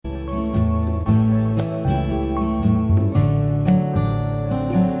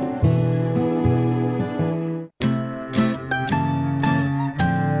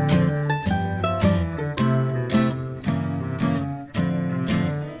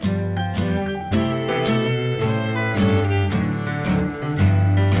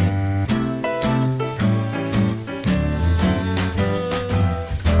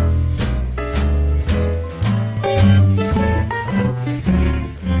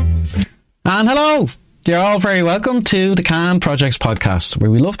And hello! You're all very welcome to the Can Projects podcast, where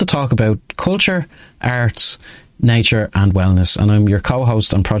we love to talk about culture, arts, nature and wellness. And I'm your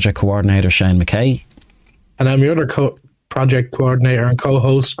co-host and project coordinator, Shane McKay. And I'm your other project coordinator and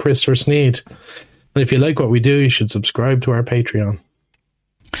co-host, Christopher Sneed. And if you like what we do, you should subscribe to our Patreon.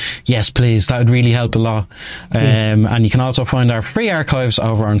 Yes, please. That would really help a lot. And you can also find our free archives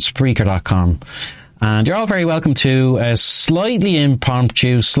over on Spreaker.com. And you're all very welcome to a slightly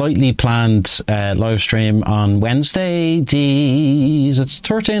impromptu, slightly planned live stream on Wednesday. Is it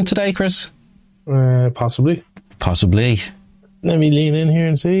 13 today, Chris? Possibly. Let me lean in here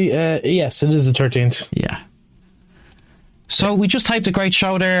and see. Yes, it is the 13th. Yeah. So we just typed a great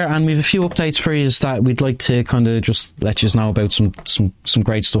show there, and we have a few updates for you that we'd like to kind of just let you know about some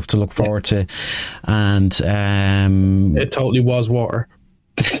great stuff to look forward to. And it totally was water.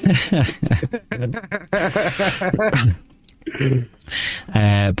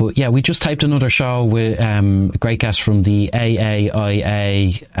 But yeah, we just typed another show with a great guest from the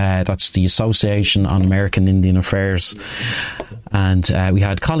AAIA, that's the Association on American Indian Affairs, and we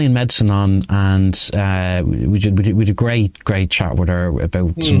had Colleen Medicine on, and we did a great chat with her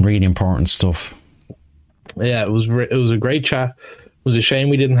about some really important stuff. Yeah, it was a great chat. It was a shame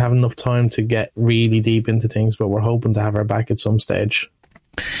we didn't have enough time to get really deep into things, but we're hoping to have her back at some stage.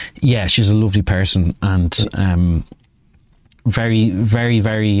 Yeah, she's a lovely person, and very, very,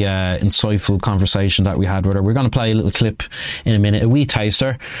 very insightful conversation that we had with her. We're going to play a little clip in a minute, a wee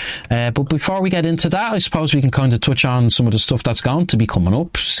taster. But before we get into that, I suppose we can kind of touch on some of the stuff that's going to be coming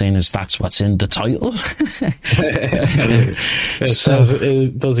up, seeing as that's what's in the title.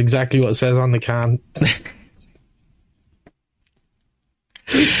 It does exactly what it says on the can.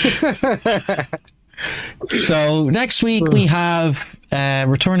 So next week we have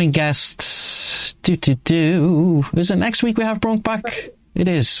returning guests. Is it next week we have Brunk back? It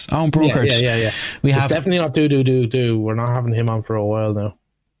is. Owen Brunkert. Yeah. It's definitely not do. We're not having him on for a while now.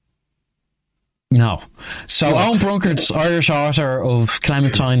 No. So Owen Brunkert's Irish author of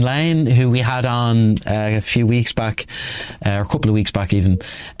Clementine Lane, who we had on a few weeks back, or a couple of weeks back even,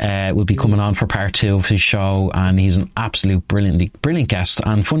 will be coming on for part 2 of his show, and he's an absolute brilliant guest.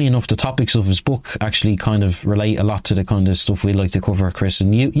 And funny enough, the topics of his book actually kind of relate a lot to the kind of stuff we like to cover, Chris.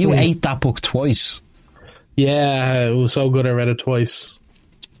 And you ate that book twice. Yeah, it was so good I read it twice.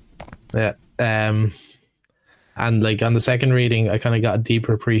 Yeah. And like on the second reading, I kind of got a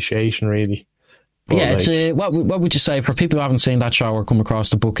deeper appreciation, really. But yeah, it's a, what would you say for people who haven't seen that show or come across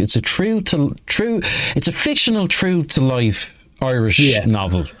the book? It's a it's a fictional true to life Irish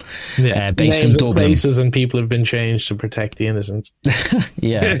novel, based Names in Dublin. Places and people have been changed to protect the innocent.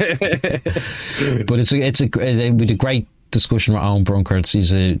 Yeah, but it's a great discussion with Owen Brunkert.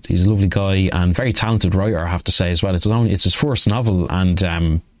 He's a lovely guy and very talented writer, I have to say as well. It's his first novel, and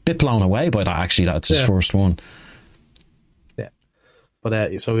a bit blown away by that. Actually, that's his first one.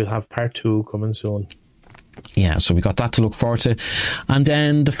 But so we'll have part 2 coming soon. Yeah, so we got that to look forward to. And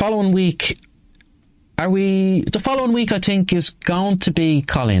then the following week, I think, is going to be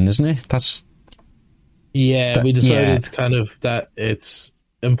Colleen, isn't it? We decided kind of that it's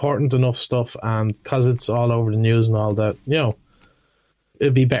important enough stuff, and because it's all over the news and all that,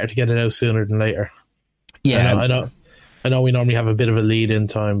 it'd be better to get it out sooner than later. Yeah. I know we normally have a bit of a lead in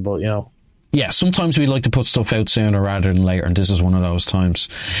time, but yeah, sometimes we like to put stuff out sooner rather than later, and this is one of those times.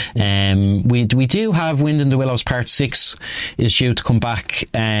 We do have Wind in the Willows Part 6 is due to come back,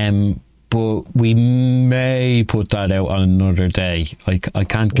 but we may put that out on another day. I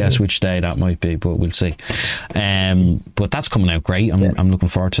can't guess which day that might be, but we'll see. But that's coming out great. I'm looking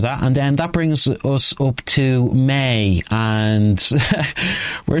forward to that. And then that brings us up to May, and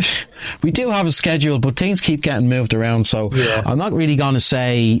we do have a schedule, but things keep getting moved around, so I'm not really going to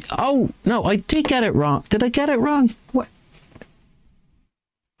say, oh, no, I did get it wrong. Did I get it wrong? What?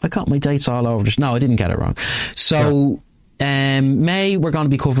 I got my dates all over. No, I didn't get it wrong. So... May, we're going to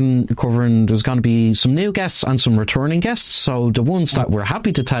be covering, there's going to be some new guests and some returning guests. So the ones that we're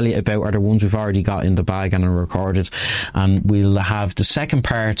happy to tell you about are the ones we've already got in the bag and are recorded. And we'll have the second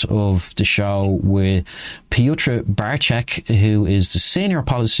part of the show with Piotr Barczek, who is the Senior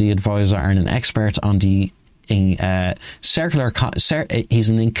Policy Advisor and an expert on the circular... he's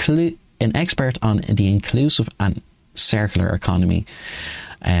an expert on the inclusive and circular economy.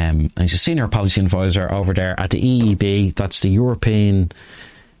 And he's a senior policy advisor over there at the EEB. That's the European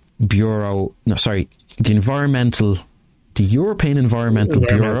Bureau. No, sorry, the European Environmental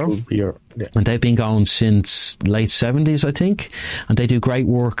Bureau. Yeah. And they've been going since late 70s, I think. And they do great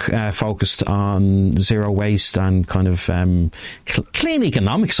work focused on zero waste and kind of clean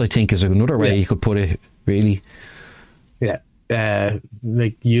economics, I think, is another way you could put it, really. Yeah.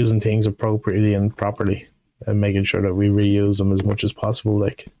 like using things appropriately and properly, and making sure that we reuse them as much as possible.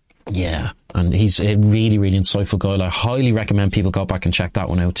 Like, yeah, and he's a really, really insightful guy. I highly recommend people go back and check that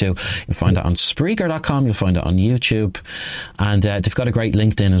one out too. You'll find it on Spreaker.com, you'll find it on YouTube, and they've got a great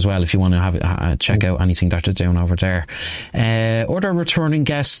LinkedIn as well if you want to have check out anything that they're doing over there. Other returning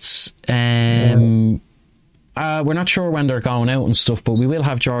guests, we're not sure when they're going out and stuff, but we will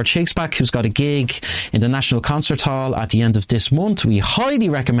have George Higgs back, who's got a gig in the National Concert Hall at the end of this month. We highly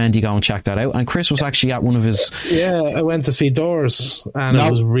recommend you go and check that out. And Chris was actually at one of his... Yeah, I went to see Doors, and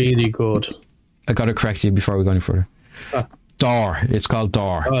it was really good. I got to correct you before we go any further. Door. It's called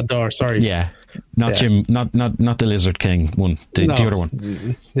Door. Oh, Door, sorry. Yeah. Not Jim, not the Lizard King one, the other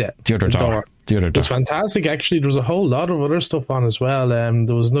one. Yeah. The other Door. The other Door. It's fantastic, actually. There was a whole lot of other stuff on as well.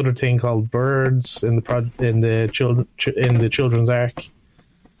 There was another thing called Birds in the Children's Ark.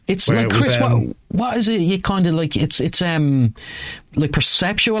 It's like, Chris, what is it? You kind of like, it's like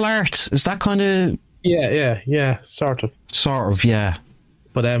perceptual art. Is that kind of... Yeah, sort of, yeah.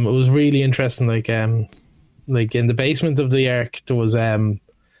 But it was really interesting. Like in the basement of the Ark, there was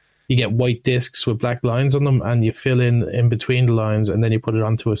you get white discs with black lines on them, and you fill in between the lines, and then you put it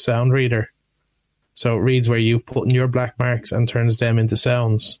onto a sound reader. So it reads where you put in your black marks and turns them into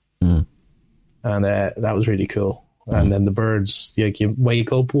sounds. And that was really cool. And then the birds, you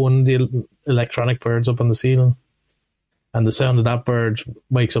wake up one of the electronic birds up on the ceiling, and the sound of that bird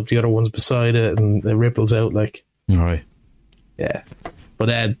wakes up the other ones beside it, and it ripples out like... Right. Yeah. But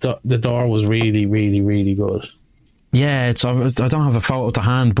the Door was really, really, really good. Yeah, I don't have a photo to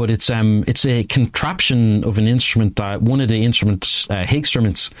hand, but it's a contraption of an instrument that one of the instruments,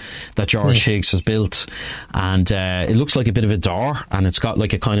 Higgs-struments, that George Higgs has built, and it looks like a bit of a door, and it's got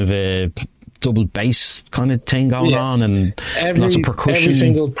like a kind of a double bass kind of thing going on, and lots of percussion. Every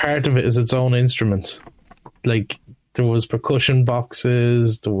single part of it is its own instrument. Like, there was percussion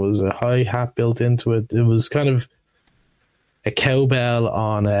boxes, there was a hi-hat built into it. It was kind of a cowbell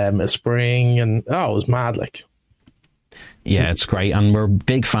on a spring, and it was mad, like. Yeah, it's great, and we're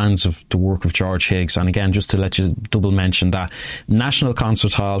big fans of the work of George Higgs. And again, just to let you double mention that National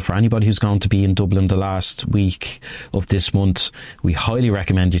Concert Hall, for anybody who's going to be in Dublin the last week of this month, we highly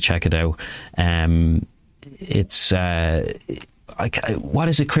recommend you check it out. It's what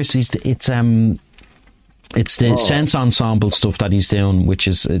is it, Chris? It's the Sense Ensemble stuff that he's doing, which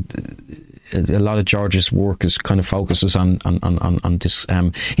is a lot of George's work is kind of focuses on this.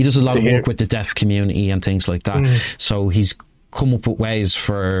 He does a lot of work with the deaf community and things like that. So he's come up with ways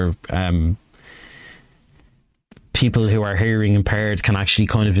for people who are hearing impaired can actually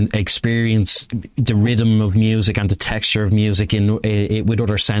kind of experience the rhythm of music and the texture of music with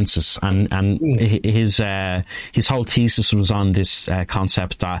other senses. And his whole thesis was on this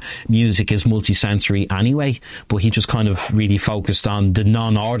concept that music is multisensory anyway, but he just kind of really focused on the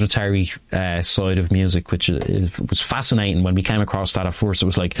non-auditory side of music, which was fascinating. When we came across that at first, it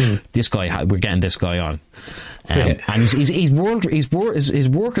was like, this guy, we're getting this guy on. And his work is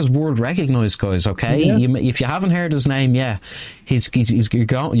world recognised, guys. Okay, if you haven't heard his name, you're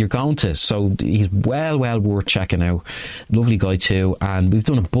going to. So he's well worth checking out. Lovely guy too, and we've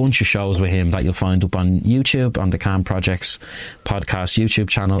done a bunch of shows with him that you'll find up on YouTube, on the Cam Projects podcast YouTube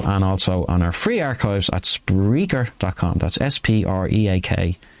channel, and also on our free archives at Spreaker.com. That's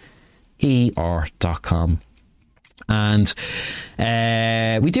SPREAKER.com. And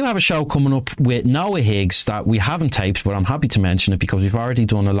we do have a show coming up with Noah Higgs that we haven't taped, but I'm happy to mention it because we've already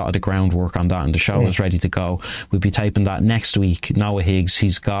done a lot of the groundwork on that, and the show is ready to go. We'll be taping that next week. Noah Higgs,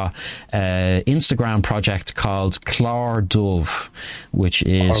 he's got an Instagram project called Clár Dubh, which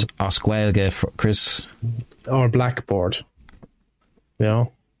is Oscuelga for Chris. Or Blackboard. You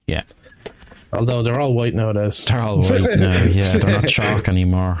know? Yeah. Although they're all white nowadays. They're all white now, yeah. They're not chalk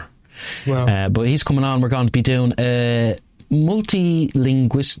anymore. Wow. But he's coming on. We're going to be doing a Mascon.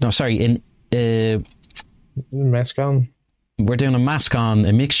 We're doing a Mascon,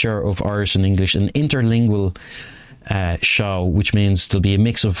 a mixture of Irish and English, an interlingual show, which means there'll be a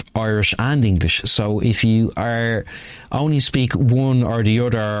mix of Irish and English. So if you are only speak one or the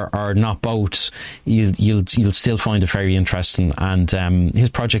other or not both, you'll still find it very interesting. And his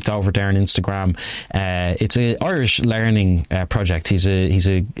project over there on Instagram, it's an Irish learning project. He's a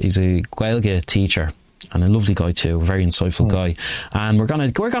Gaeilge teacher and a lovely guy too, a very insightful guy. And we're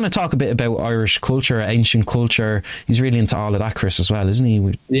gonna talk a bit about Irish culture, ancient culture. He's really into all of that, Chris, as well, isn't he?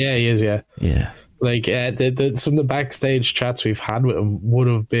 Yeah, he is. Yeah. Like some of the backstage chats we've had with him would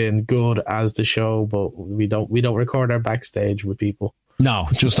have been good as the show, but we don't record our backstage with people. No,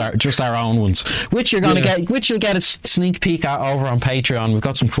 just our own ones, which you're gonna get, which you'll get a sneak peek at over on Patreon. We've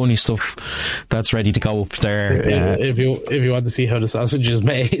got some funny stuff that's ready to go up there. If you want to see how the sausage is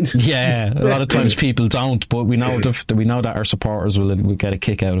made. Yeah, a lot of times people don't, but we know that our supporters will get a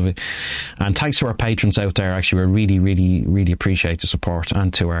kick out of it. And thanks to our patrons out there. Actually, we really, really, really appreciate the support,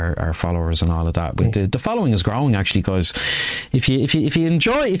 and to our followers and all of that. But the following is growing, actually, guys. If you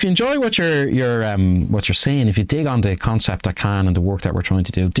enjoy what you're seeing, if you dig on the concept that can and the work that we're trying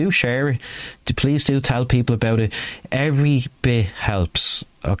to do share it. Please do tell people about it. Every bit helps.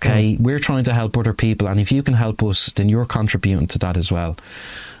 Okay, we're trying to help other people, and if you can help us, then you're contributing to that as well.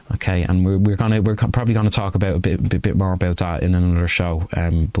 Okay, and we're probably gonna talk about a bit more about that in another show.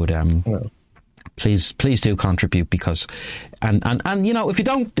 Please do contribute, because and you know, if you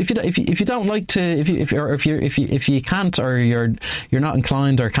don't like to, if you can't, or you're not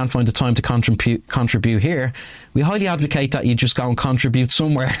inclined or can't find the time to contribute here, we highly advocate that you just go and contribute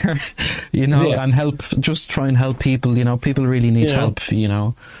somewhere, you know, and help. Just try and help people. You know, people really need help. You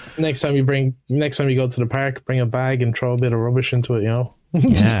know, next time you go to the park, bring a bag and throw a bit of rubbish into it. You know,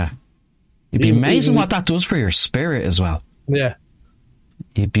 yeah, it'd be amazing what that does for your spirit as well. Yeah.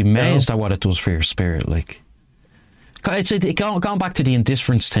 You'd be amazed at what it does for your spirit. Like, it's going back to the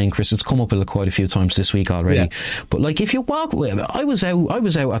indifference thing, Chris. It's come up quite a few times this week already. Yeah. But like, if you walk, I was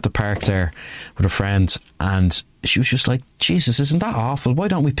out at the park there with a friend, and she was just like, "Jesus, isn't that awful? Why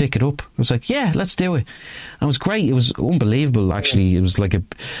don't we pick it up?" I was like, "Yeah, let's do it." And it was great. It was unbelievable. Actually, it was like a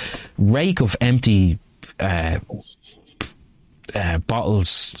rake of empty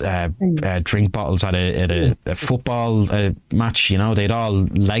bottles, drink bottles at a football match. You know, they'd all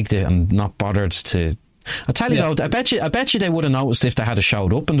legged it and not bothered to. I tell you though, I bet you they would have noticed if they had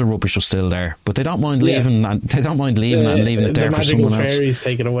showed up and the rubbish was still there. But they don't mind leaving. And they don't mind leaving and leaving it there for someone else. Fairies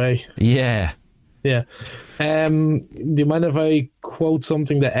take it away. Yeah. Do you mind if I quote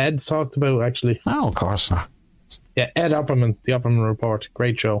something that Ed talked about? Actually, of course not. Yeah, Ed Opperman, the Opperman Report.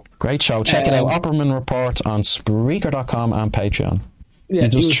 Great show. Check it out. Opperman Report on Spreaker.com and Patreon. Yeah, he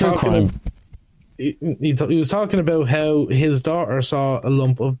does true crime. He was talking about how his daughter saw a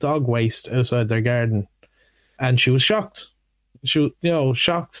lump of dog waste outside their garden, and she was shocked. She was,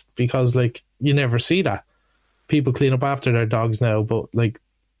 shocked because, like, you never see that. People clean up after their dogs now, but, like,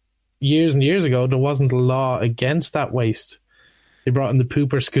 years and years ago, there wasn't a law against that waste. They brought in the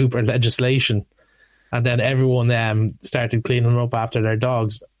pooper scooper legislation. And then everyone started cleaning up after their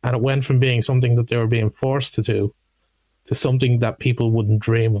dogs. And it went from being something that they were being forced to do to something that people wouldn't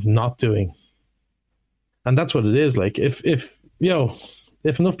dream of not doing. And that's what it is. Like, if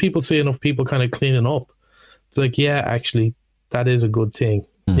enough people see enough people kind of cleaning up, they're like, yeah, actually, that is a good thing.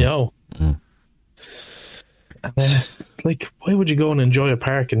 You know? Like, why would you go and enjoy a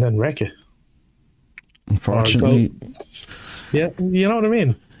park and then wreck it? Unfortunately. Yeah, you know what I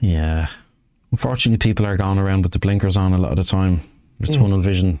mean? Yeah. Unfortunately, people are going around with the blinkers on a lot of the time. There's tunnel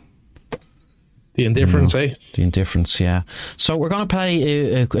vision. The indifference, The indifference, yeah. So we're going to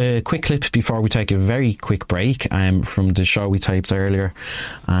play a quick clip before we take a very quick break from the show we taped earlier.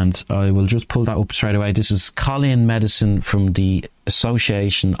 And I will just pull that up straight away. This is Colleen Medicine from the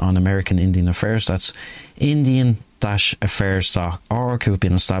Association on American Indian Affairs. That's Indian-affairs.org, who have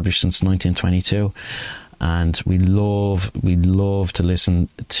been established since 1922. And we love to listen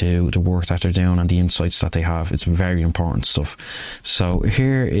to the work that they're doing and the insights that they have. It's very important stuff. So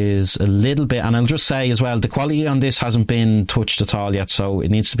here is a little bit, and I'll just say as well, the quality on this hasn't been touched at all yet, so it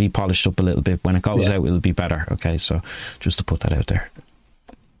needs to be polished up a little bit. When it goes out, it'll be better. Okay, so just to put that out there.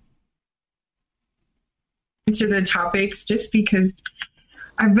 To the topics, just because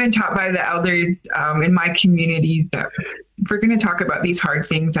I've been taught by the elders in my community that if we're going to talk about these hard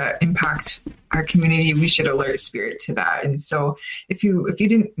things that impact our community, we should alert spirit to that. And so, if you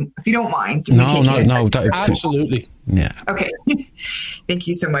don't mind, absolutely, yeah, okay. Thank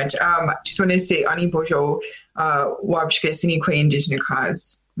you so much. Just want to say, Ani Bojo, wabshke sini ko indigenous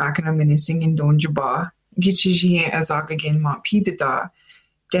cause, makana minising in donjaba, gichijiye azagagen ma pidida.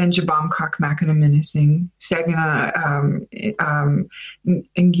 Danjabam kak makana minising, Sagana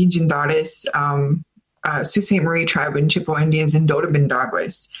Ngijindaris, Sault Ste. Marie tribe and Chippewa Indians and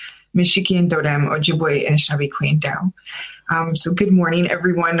Dodabindagwas, Michigan Dodam, Ojibwe, and Anishinaabe Quaintao. So good morning,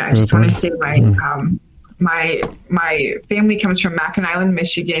 everyone. I just want to say my family comes from Mackinac Island,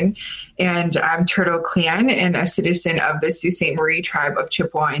 Michigan, and I'm Turtle Clan and a citizen of the Sault Ste. Marie tribe of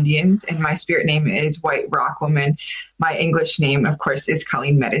Chippewa Indians, and my spirit name is White Rock Woman. My English name, of course, is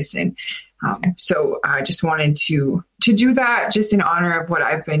Colleen Medicine. So I just wanted to do that just in honor of what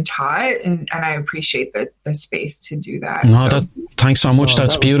I've been taught, and I appreciate the space to do that. No, thanks so much.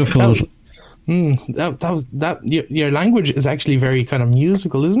 That's beautiful. Your language is actually very kind of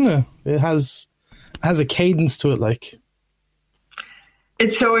musical, isn't it? It has a cadence to it, like.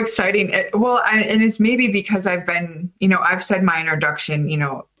 It's so exciting. And it's maybe because I've said my introduction,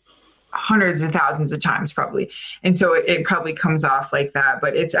 hundreds of thousands of times probably. And so it probably comes off like that,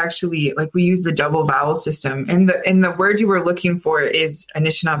 but it's actually like we use the double vowel system. And the word you were looking for is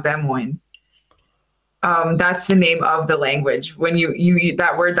Anishinaabe. That's the name of the language. When you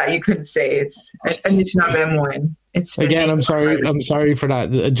that word that you couldn't say, it's Anishinaabe. It's again. I'm sorry for that.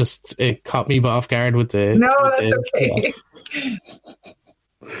 It caught me off guard with the. No, that's okay. Yeah.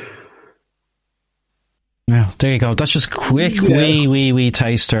 Now, there you go. That's just a quick wee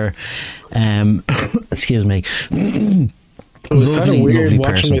taster. Excuse me. It was kind of weird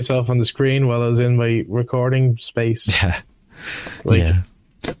watching myself on the screen while I was in my recording space. Yeah.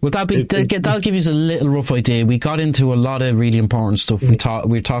 Well, that'll give you a little rough idea. We got into a lot of really important stuff. We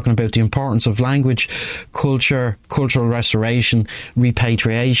were talking about the importance of language, culture, cultural restoration,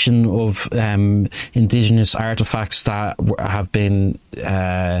 repatriation of indigenous artifacts that have been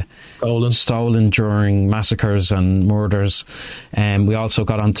stolen during massacres and murders. We also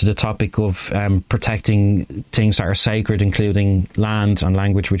got onto the topic of protecting things that are sacred, including land and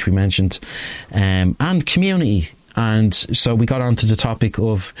language, which we mentioned, and community. And so we got onto the topic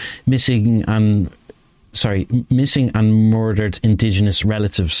of missing and murdered Indigenous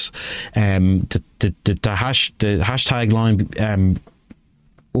relatives. The hashtag line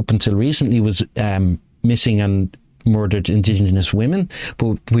up until recently was missing and murdered Indigenous women,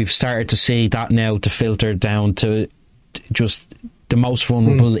 but we've started to see that now to filter down to just the most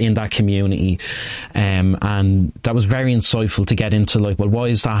vulnerable in that community, and that was very insightful to get into, like, well, why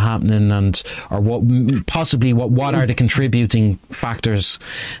is that happening, or what are the contributing factors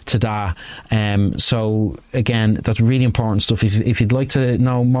to that. So again, that's really important stuff. If you'd like to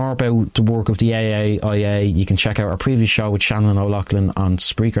know more about the work of the AAIA, you can check out our previous show with Shannon O'Loughlin on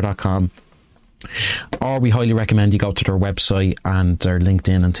Spreaker.com. Or we highly recommend you go to their website and their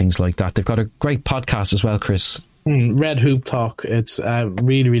LinkedIn and things like that. They've got a great podcast as well, Chris. Red Hoop Talk. It's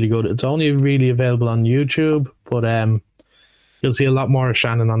really, really good. It's only really available on YouTube, but you'll see a lot more of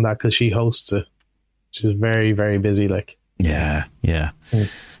Shannon on that because she hosts it. She's very, very busy. Yeah,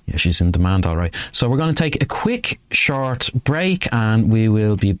 she's in demand, all right. So we're going to take a quick, short break, and we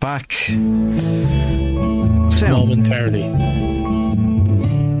will be back soon. Momentarily.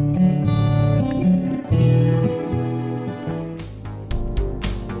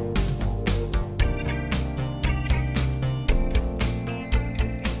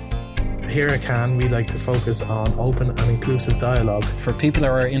 Here at Can, we like to focus on open and inclusive dialogue. For people who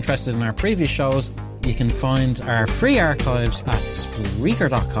are interested in our previous shows, you can find our free archives at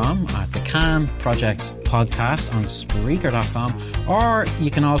Spreaker.com, at the Can Project podcast on Spreaker.com, or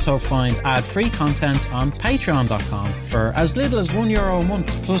you can also find ad-free content on Patreon.com. For as little as €1 a month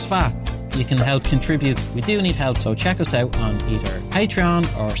plus VAT, you can help contribute. We do need help, so check us out on either Patreon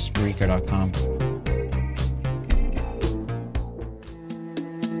or Spreaker.com.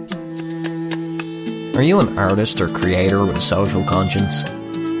 Are you an artist or creator with a social conscience?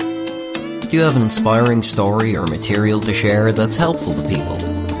 Do you have an inspiring story or material to share that's helpful to people?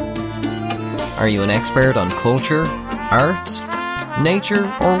 Are you an expert on culture, arts, nature,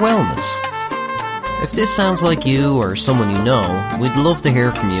 or wellness? If this sounds like you or someone you know, we'd love to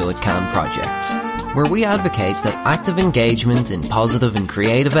hear from you at Can Projects, where we advocate that active engagement in positive and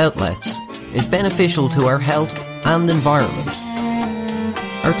creative outlets is beneficial to our health and environment.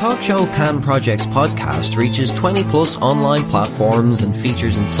 Our talk show Can Projects podcast reaches 20 plus online platforms and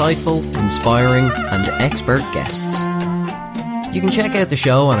features insightful, inspiring, and expert guests. You can check out the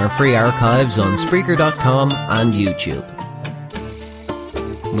show on our free archives on Spreaker.com and YouTube.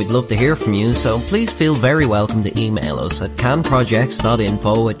 We'd love to hear from you, so please feel very welcome to email us at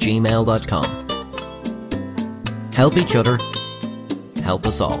canprojects.info@gmail.com. Help each other. Help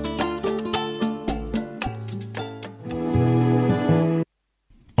us all.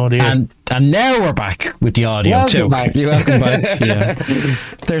 And now we're back with the audio. Welcome back. Welcome back. Yeah.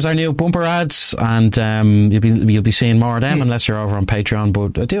 There's our new bumper ads, and you'll be seeing more of them unless you're over on Patreon.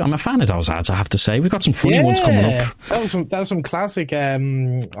 But I'm a fan of those ads, I have to say. We've got some funny ones coming up. That was some classic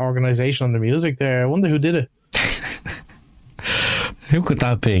organisation on the music there. I wonder who did it. Who could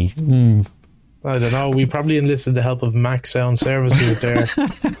that be? I don't know. We probably enlisted the help of Mac Sound Services there.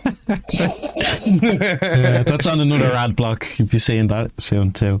 Yeah, that's on another ad block. You'll be seeing that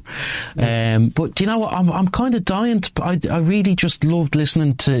soon too. But do you know what? I'm kind of dying to. I really just loved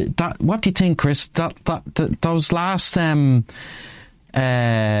listening to that. What do you think, Chris? Those last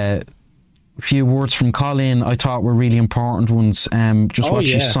few words from Colin I thought were really important ones. What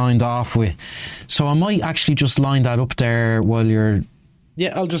you signed off with. So I might actually just line that up there while you're...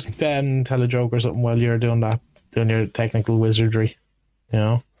 Yeah, I'll just tell a joke or something while you're doing that, doing your technical wizardry, you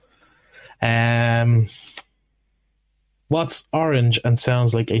know. What's orange and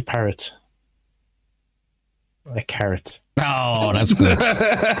sounds like a parrot? A carrot. Oh, that's good.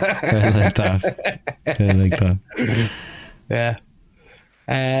 I like that. Yeah.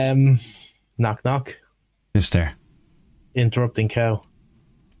 Knock, knock. Who's there? Interrupting cow.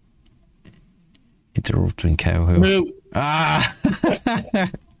 Interrupting cow who? Moo. Ah!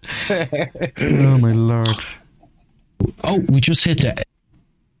 Oh, my Lord. Oh, we just hit that.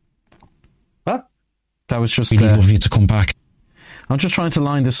 What? That was just really lovely to come back. I'm just trying to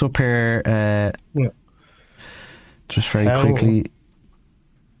line this up here. Just very quickly.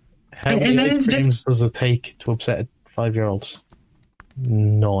 How many ice creams does it take to upset 5-year-olds?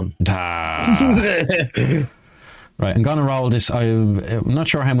 None. Right, I'm going to roll this. I'm not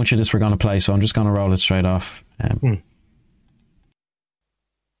sure how much of this we're going to play, so I'm just going to roll it straight off.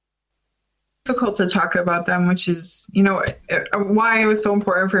 Difficult to talk about them, which is, you know, why it was so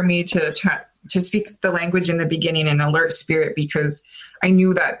important for me to speak the language in the beginning in alert spirit, because I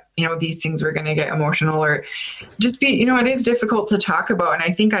knew that, you know, these things were going to get emotional or just be, you know, it is difficult to talk about. And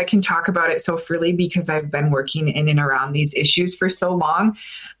I think I can talk about it so freely because I've been working in and around these issues for so long.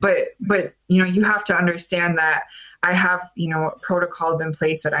 But, you know, you have to understand that I have, you know, protocols in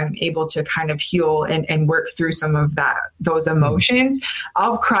place that I'm able to kind of heal and work through some of those emotions.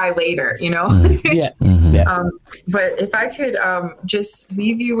 I'll cry later, you know? Yeah. But if I could just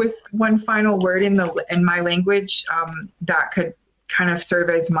leave you with one final word in my language that could kind of serve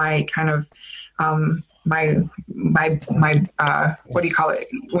as my kind of my what do you call it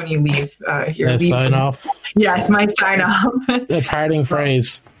when you leave? Sign off. Yes, my sign off. A parting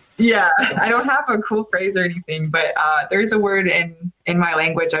phrase. Yeah, I don't have a cool phrase or anything, but there's a word in my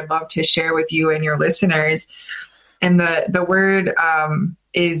language I'd love to share with you and your listeners. And the word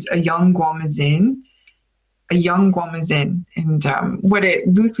is a young guamazin. A young guamazin. And what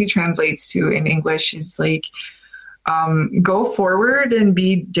it loosely translates to in English is like, go forward and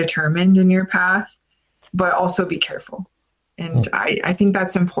be determined in your path, but also be careful. And I think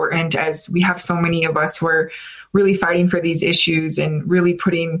that's important, as we have so many of us who are really fighting for these issues and really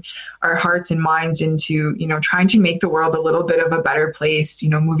putting our hearts and minds into, you know, trying to make the world a little bit of a better place, you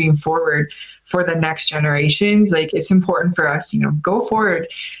know, moving forward for the next generations. Like, it's important for us, you know, go forward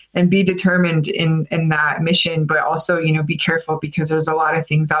and be determined in that mission, but also, you know, be careful, because there's a lot of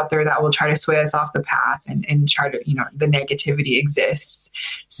things out there that will try to sway us off the path and try to, you know, the negativity exists.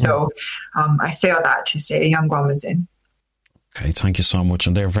 So I say all that to say young guamazin. Okay, thank you so much.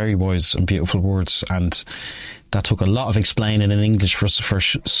 And they're very wise and beautiful words. And that took a lot of explaining in English for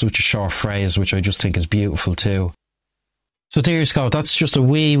such a short phrase, which I just think is beautiful too. So there you go. That's just a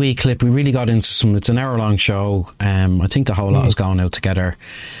wee clip. We really got into it's an hour-long show. I think the whole lot has gone out together.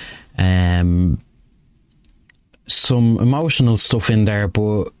 Some emotional stuff in there,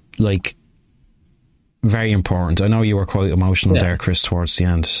 but like very important. I know you were quite emotional there, Chris, towards the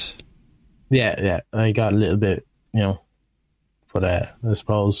end. Yeah. I got a little bit, you know. But I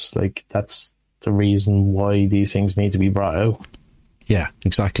suppose, like, that's the reason why these things need to be brought out. Yeah,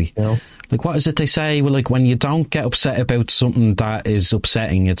 exactly. You know? Like, what is it they say? Well, like, when you don't get upset about something that is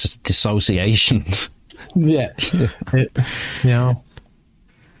upsetting, it's dissociation. Yeah. You know,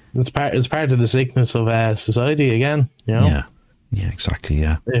 it's part of the sickness of society again, you know? Yeah, exactly,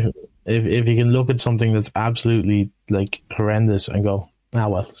 yeah. If you can look at something that's absolutely, like, horrendous and go,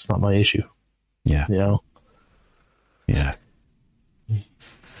 well, it's not my issue. Yeah. You know? Yeah.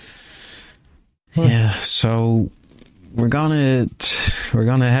 Yeah, so we're gonna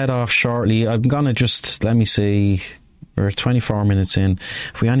head off shortly. I'm gonna just, let me see, we're 24 minutes in.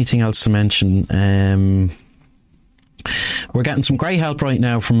 If we have anything else to mention, we're getting some great help right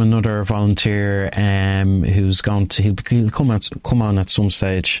now from another volunteer who's going to he'll come on at some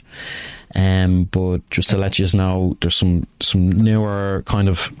stage. But just to let you know, there's some newer kind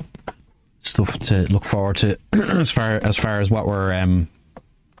of stuff to look forward to as far as what we're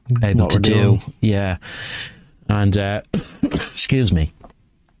able to do. Yeah. And excuse me.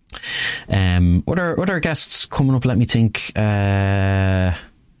 Other guests coming up, let me think. I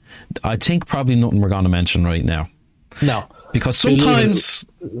think probably nothing we're going to mention right now. No. Because sometimes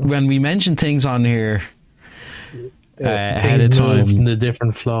when we mention things on here ahead of time, in a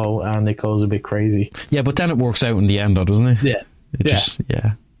different flow and it goes a bit crazy. Yeah, but then it works out in the end though, doesn't it?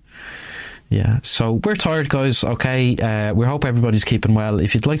 Yeah. Yeah, so we're tired, guys, okay? We hope everybody's keeping well.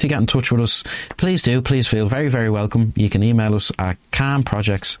 If you'd like to get in touch with us, please do. Please feel very, very welcome. You can email us at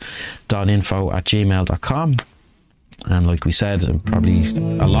calmprojects.info@gmail.com. And like we said, probably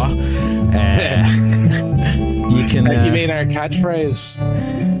a lot. You can... you mean our catchphrase?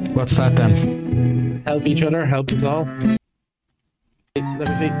 What's that then? Help each other, help us all. Let me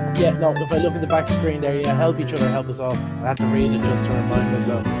see. Yeah, no, if I look at the back screen there, yeah, help each other, help us all. I have to read it just to remind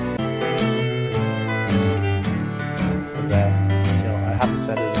myself. Because, I haven't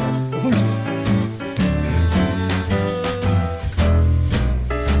said it enough.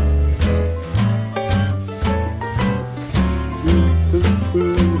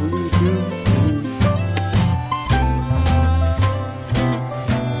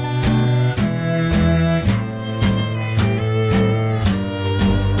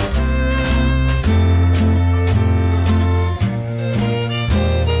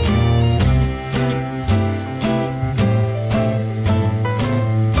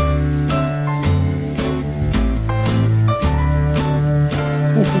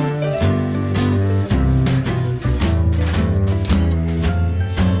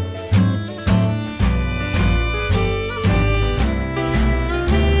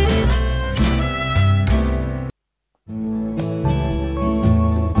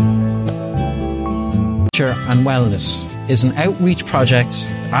 And Wellness is an outreach project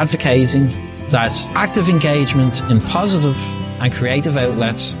advocating that active engagement in positive and creative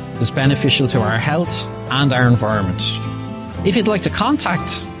outlets is beneficial to our health and our environment. If you'd like to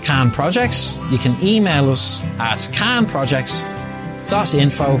contact Calm Projects, you can email us at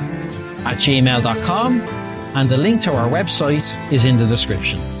calmprojects.info@gmail.com, and the link to our website is in the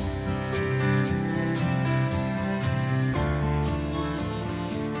description.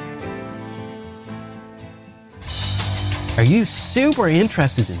 Are you super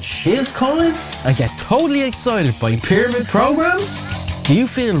interested in ShizCoin and get totally excited by pyramid programs? Do you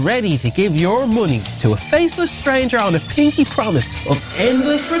feel ready to give your money to a faceless stranger on a pinky promise of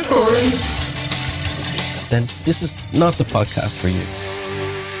endless returns? Then this is not the podcast for you.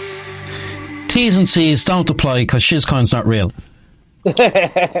 T's and C's don't apply because ShizCoin's not real.